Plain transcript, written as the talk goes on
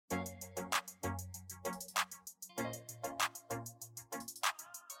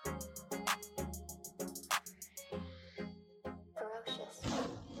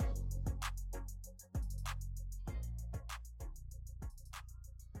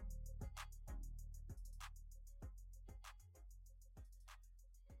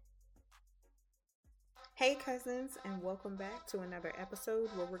Hey, cousins, and welcome back to another episode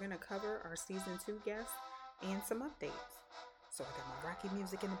where we're going to cover our season 2 guests and some updates. So, I got my Rocky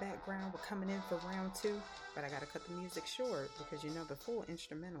music in the background. We're coming in for round 2, but I got to cut the music short because the full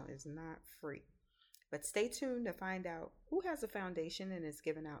instrumental is not free. But stay tuned to find out who has a foundation and is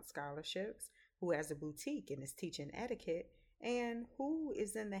giving out scholarships, who has a boutique and is teaching etiquette, and who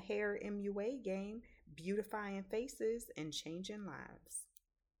is in the hair MUA game, beautifying faces and changing lives.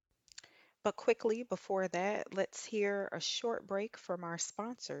 But quickly before that, let's hear a short break from our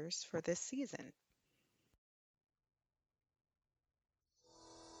sponsors for this season.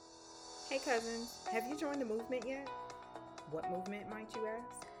 Hey cousins, have you joined the movement yet? What movement might you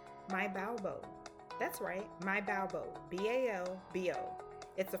ask? My Balbo. That's right, My Balbo, BALBO.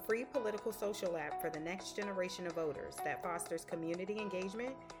 It's a free political social app for the next generation of voters that fosters community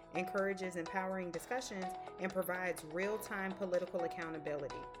engagement, encourages empowering discussions, and provides real-time political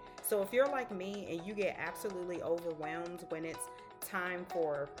accountability. So if you're like me and you get absolutely overwhelmed when it's time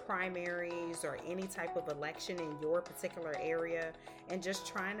for primaries or any type of election in your particular area and just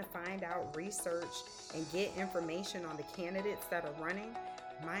trying to find out research and get information on the candidates that are running,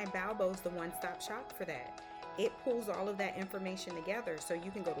 My Balbo is the one-stop shop for that. It pulls all of that information together so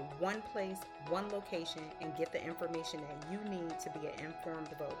you can go to one place, one location, and get the information that you need to be an informed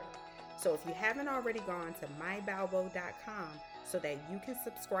voter. So if you haven't already gone to mybalbo.com so that you can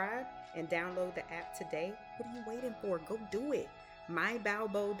subscribe and download the app today, what are you waiting for? Go do it.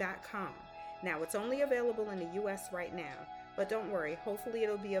 mybalbo.com. Now, it's only available in the US right now, but don't worry, hopefully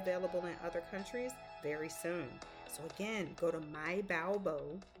it'll be available in other countries very soon. So again, go to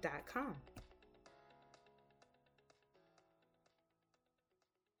mybalbo.com.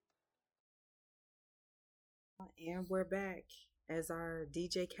 And we're back, as our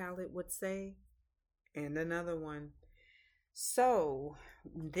DJ Khaled would say, and another one. So,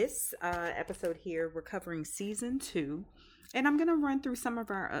 this episode here, we're covering season 2, and I'm going to run through some of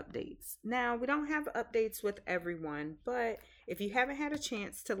our updates. Now, we don't have updates with everyone, but if you haven't had a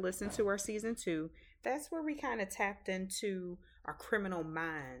chance to listen to our season 2, that's where we kind of tapped into our criminal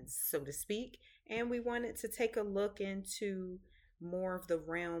minds, so to speak, and we wanted to take a look into more of the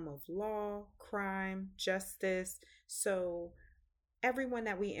realm of law, crime, justice. So, everyone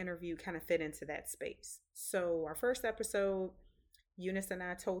that we interviewed kind of fit into that space. So, our first episode, Eunice and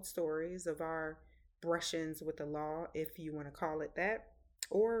I told stories of our brush-ins with the law, if you want to call it that,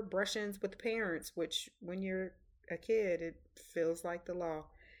 or brush-ins with parents, which when you're a kid, it feels like the law.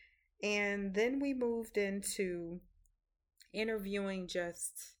 And then we moved into interviewing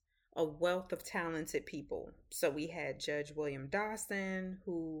just a wealth of talented people. So we had Judge William Dawson,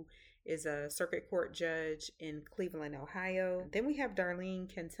 who is a circuit court judge in Cleveland, Ohio. Then we have Darlene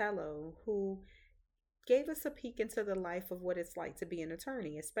Cantello, who gave us a peek into the life of what it's like to be an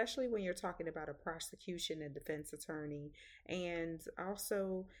attorney, especially when you're talking about a prosecution and defense attorney, and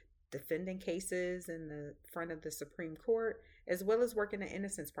also defending cases in the front of the Supreme Court, as well as working the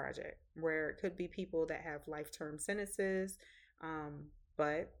Innocence Project, where it could be people that have life term sentences,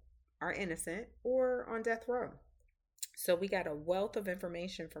 but are innocent or on death row. So we got a wealth of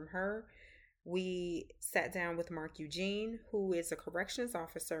information from her. We sat down with Mark Eugene, who is a corrections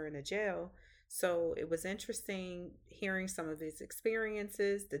officer in a jail. So it was interesting hearing some of his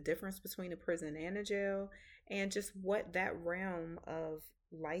experiences, the difference between a prison and a jail, and just what that realm of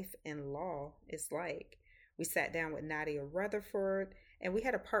life and law is like. We sat down with Nadia Rutherford, and we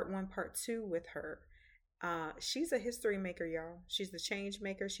had a part 1, part 2 with her. She's a history maker, y'all. She's the change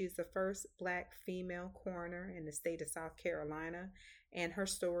maker. She's the first Black female coroner in the state of South Carolina. And her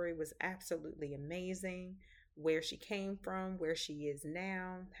story was absolutely amazing. Where she came from, where she is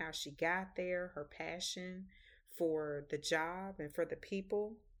now, how she got there, her passion for the job and for the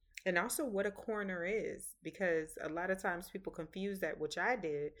people. And also what a coroner is. Because a lot of times people confuse that, which I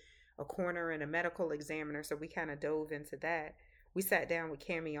did, a coroner and a medical examiner. So we kind of dove into that. We sat down with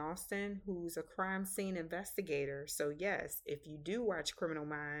Cammie Austin, who's a crime scene investigator. So yes, if you do watch Criminal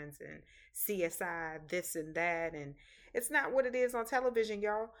Minds and CSI, this and that, and it's not what it is on television,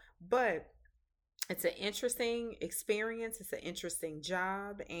 y'all, but it's an interesting experience. It's an interesting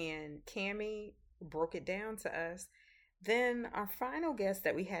job, and Cammie broke it down to us. Then our final guest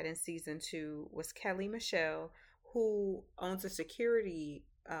that we had in season 2 was Kelly Michelle, who owns a security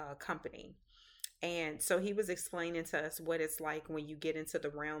company. And so he was explaining to us what it's like when you get into the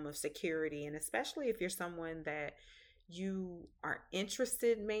realm of security, and especially if you're someone that you are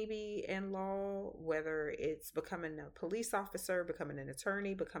interested maybe in law, whether it's becoming a police officer, becoming an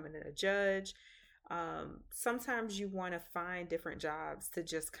attorney, becoming a judge, sometimes you want to find different jobs to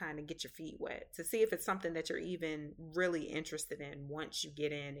just kind of get your feet wet, to see if it's something that you're even really interested in once you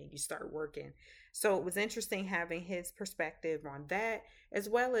get in and you start working. So it was interesting having his perspective on that, as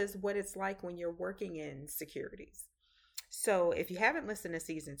well as what it's like when you're working in securities. So if you haven't listened to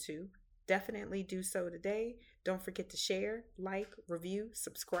season 2, definitely do so today. Don't forget to share, like, review,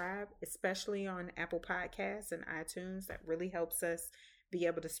 subscribe, especially on Apple Podcasts and iTunes. That really helps us be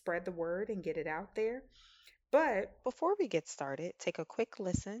able to spread the word and get it out there. But before we get started, take a quick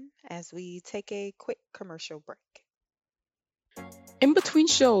listen as we take a quick commercial break. In between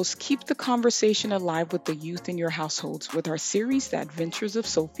shows, keep the conversation alive with the youth in your households with our series, The Adventures of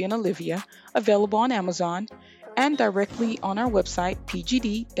Sophie and Olivia, available on Amazon and directly on our website,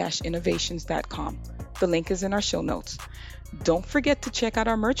 pgd-innovations.com. The link is in our show notes. Don't forget to check out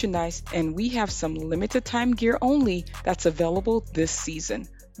our merchandise, and we have some limited time gear only that's available this season.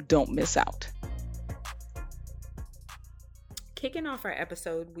 Don't miss out. Kicking off our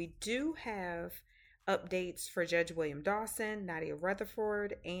episode, we do have updates for Judge William Dawson, Nadia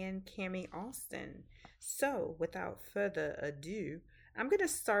Rutherford, and Cami Austin. So, without further ado, I'm going to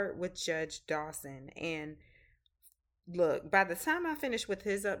start with Judge Dawson. And look, by the time I finish with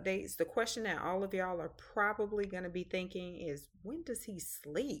his updates, the question that all of y'all are probably going to be thinking is, when does he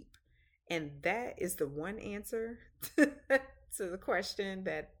sleep? And that is the one answer to the question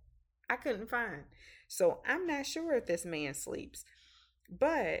that I couldn't find. So I'm not sure if this man sleeps.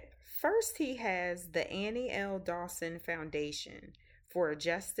 But first, he has the Annie L. Dawson Foundation for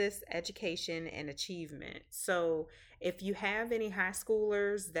Justice, Education, and Achievement. So if you have any high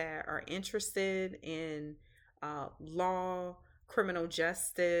schoolers that are interested in law, criminal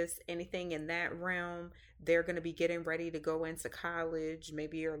justice, anything in that realm, they're going to be getting ready to go into college.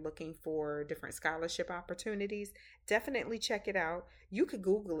 Maybe you're looking for different scholarship opportunities. Definitely check it out. You could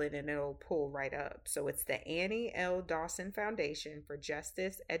Google it and it'll pull right up. So it's the Annie L. Dawson Foundation for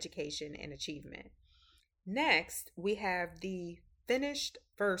Justice, Education, and Achievement. Next, we have the Finished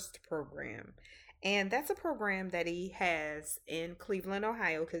First program. And that's a program that he has in Cleveland,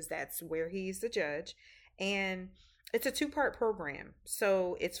 Ohio, because that's where he's the judge. And it's a 2-part program.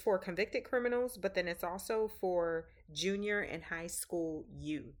 So it's for convicted criminals, but then it's also for junior and high school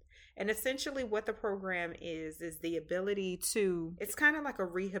youth. And essentially what the program is the ability to, it's kind of like a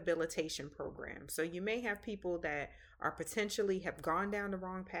rehabilitation program. So you may have people that are potentially have gone down the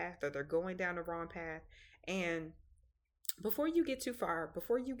wrong path, or they're going down the wrong path. And before you get too far,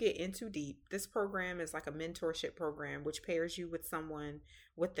 before you get in too deep, this program is like a mentorship program, which pairs you with someone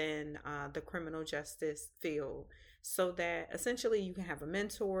within the criminal justice field, so that essentially you can have a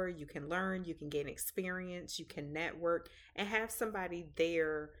mentor, you can learn, you can gain experience, you can network, and have somebody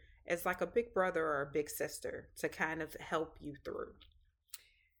there as like a big brother or a big sister to kind of help you through.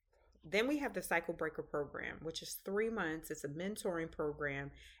 Then we have the Cycle Breaker program, which is 3 months. It's a mentoring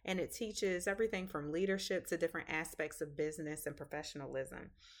program, and it teaches everything from leadership to different aspects of business and professionalism.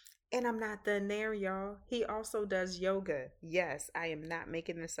 And I'm not done there, y'all. He also does yoga. Yes, I am not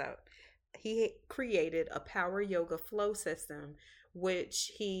making this up. He created a power yoga flow system,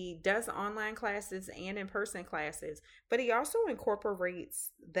 which he does online classes and in-person classes, but he also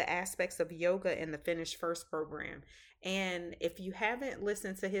incorporates the aspects of yoga in the Finish First program. And if you haven't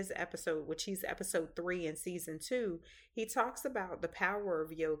listened to his episode, which he's episode 3 in season 2, he talks about the power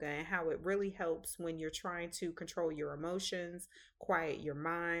of yoga and how it really helps when you're trying to control your emotions, quiet your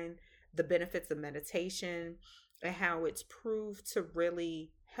mind, the benefits of meditation, and how it's proved to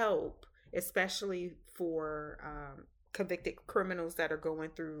really help, especially for convicted criminals that are going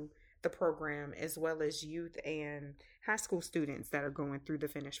through the program, as well as youth and high school students that are going through the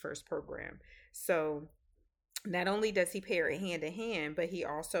Finish First program. So not only does he pair it hand in hand, but he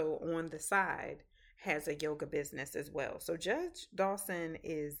also on the side has a yoga business as well. So Judge Dawson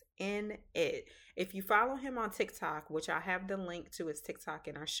is in it. If you follow him on TikTok, which I have the link to his TikTok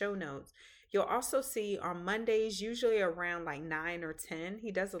in our show notes, you'll also see on Mondays, usually around like 9 or 10,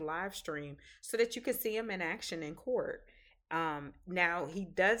 he does a live stream so that you can see him in action in court. Now, he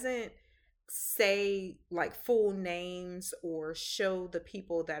doesn't say like full names or show the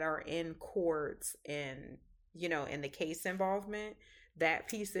people that are in courts and, you know, in the case involvement. That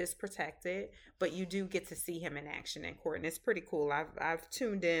piece is protected, but you do get to see him in action in court, and it's pretty cool. I've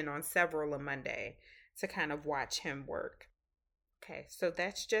tuned in on several a Monday to kind of watch him work. Okay, so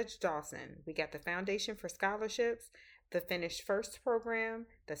that's Judge Dawson. We got the Foundation for Scholarships, the Finish First program,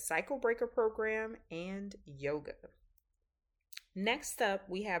 the Cycle Breaker program, and yoga. Next up,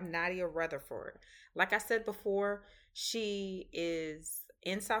 we have Nadia Rutherford. Like I said before, she is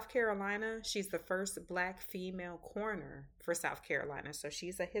in South Carolina. She's the first Black female coroner for South Carolina. So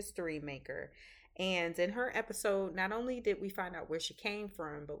she's a history maker. And in her episode, not only did we find out where she came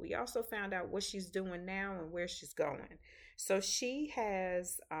from, but we also found out what she's doing now and where she's going. So she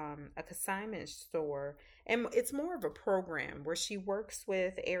has a consignment store, and it's more of a program where she works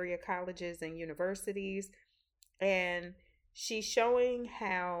with area colleges and universities. And she's showing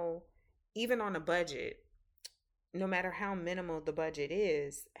how, even on a budget, no matter how minimal the budget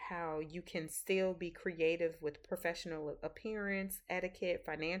is, how you can still be creative with professional appearance, etiquette,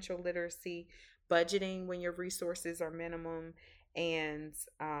 financial literacy, budgeting when your resources are minimum. And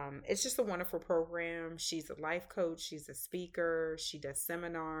it's just a wonderful program. She's a life coach, she's a speaker, she does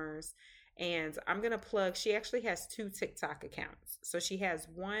seminars. And I'm going to plug, she actually has 2 TikTok accounts. So she has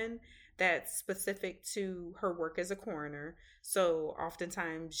one that's specific to her work as a coroner. So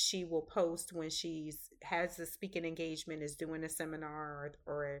oftentimes she will post when she has a speaking engagement, is doing a seminar,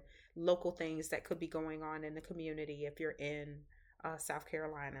 or local things that could be going on in the community. If you're in South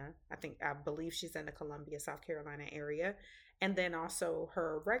Carolina, I believe she's in the Columbia, South Carolina area. And then also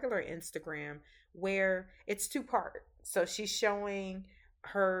her regular Instagram, where it's 2-part. So she's showing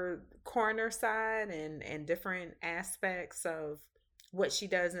her coroner side and different aspects of what she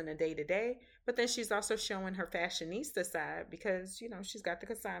does in a day-to-day, but then she's also showing her fashionista side, because she's got the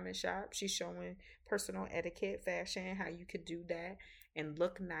consignment shop. She's showing personal etiquette, fashion, how you could do that and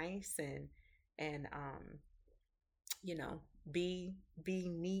look nice and be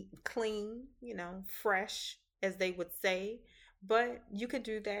neat, clean, fresh, as they would say. But you could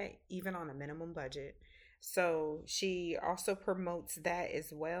do that even on a minimum budget. So she also promotes that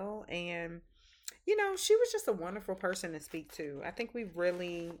as well. And she was just a wonderful person to speak to. I think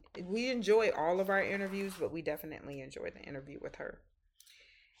we enjoy all of our interviews, but we definitely enjoyed the interview with her.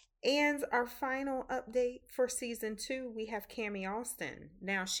 And our final update for season 2, we have Cami Austin.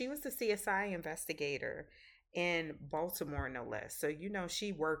 Now, she was the CSI investigator in Baltimore, no less. So,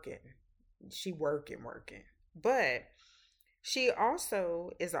 she working. But she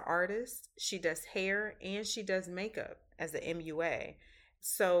also is an artist. She does hair and she does makeup as an MUA.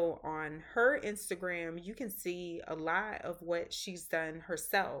 So on her Instagram, you can see a lot of what she's done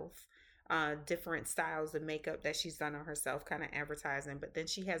herself, different styles of makeup that she's done on herself, kind of advertising. But then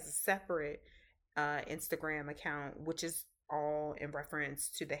she has a separate Instagram account, which is all in reference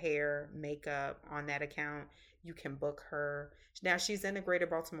to the hair, makeup. On that account, you can book her. Now, she's in the greater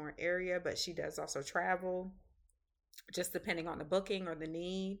Baltimore area, but she does also travel, just depending on the booking or the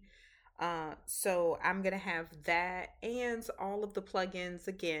need. So I'm going to have that and all of the plugins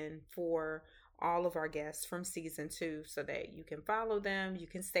again for all of our guests from season 2, so that you can follow them. You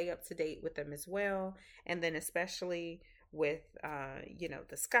can stay up to date with them as well. And then especially with,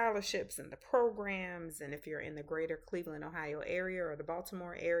 the scholarships and the programs. And if you're in the greater Cleveland, Ohio area or the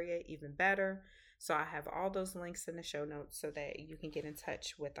Baltimore area, even better. So I have all those links in the show notes so that you can get in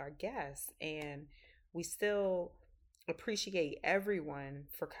touch with our guests. And we still appreciate everyone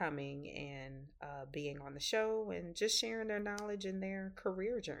for coming and being on the show and just sharing their knowledge and their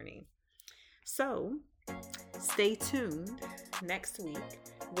career journey. So stay tuned next week,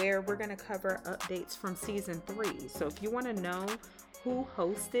 where we're going to cover updates from season 3. So if you want to know who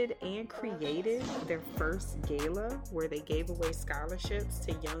hosted and created their first gala where they gave away scholarships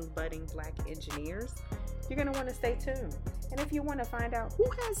to young budding Black engineers, you're going to want to stay tuned. And if you want to find out who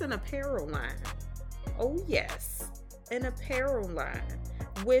has an apparel line, oh yes, an apparel line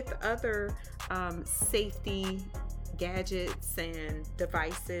with other safety gadgets and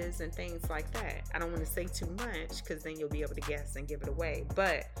devices and things like that. I don't want to say too much because then you'll be able to guess and give it away.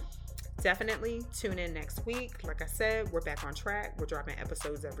 But definitely tune in next week. Like I said, we're back on track. We're dropping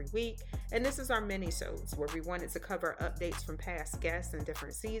episodes every week. And this is our mini-sodes where we wanted to cover updates from past guests in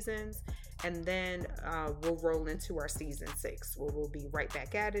different seasons. And then we'll roll into our season 6 where we'll be right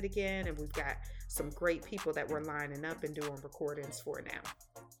back at it again. And we've got some great people that we're lining up and doing recordings for now.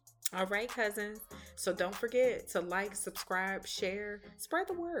 All right, cousins. So don't forget to like, subscribe, share, spread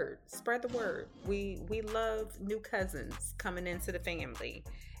the word. Spread the word. We love new cousins coming into the family.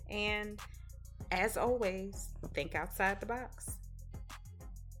 And as always, think outside the box.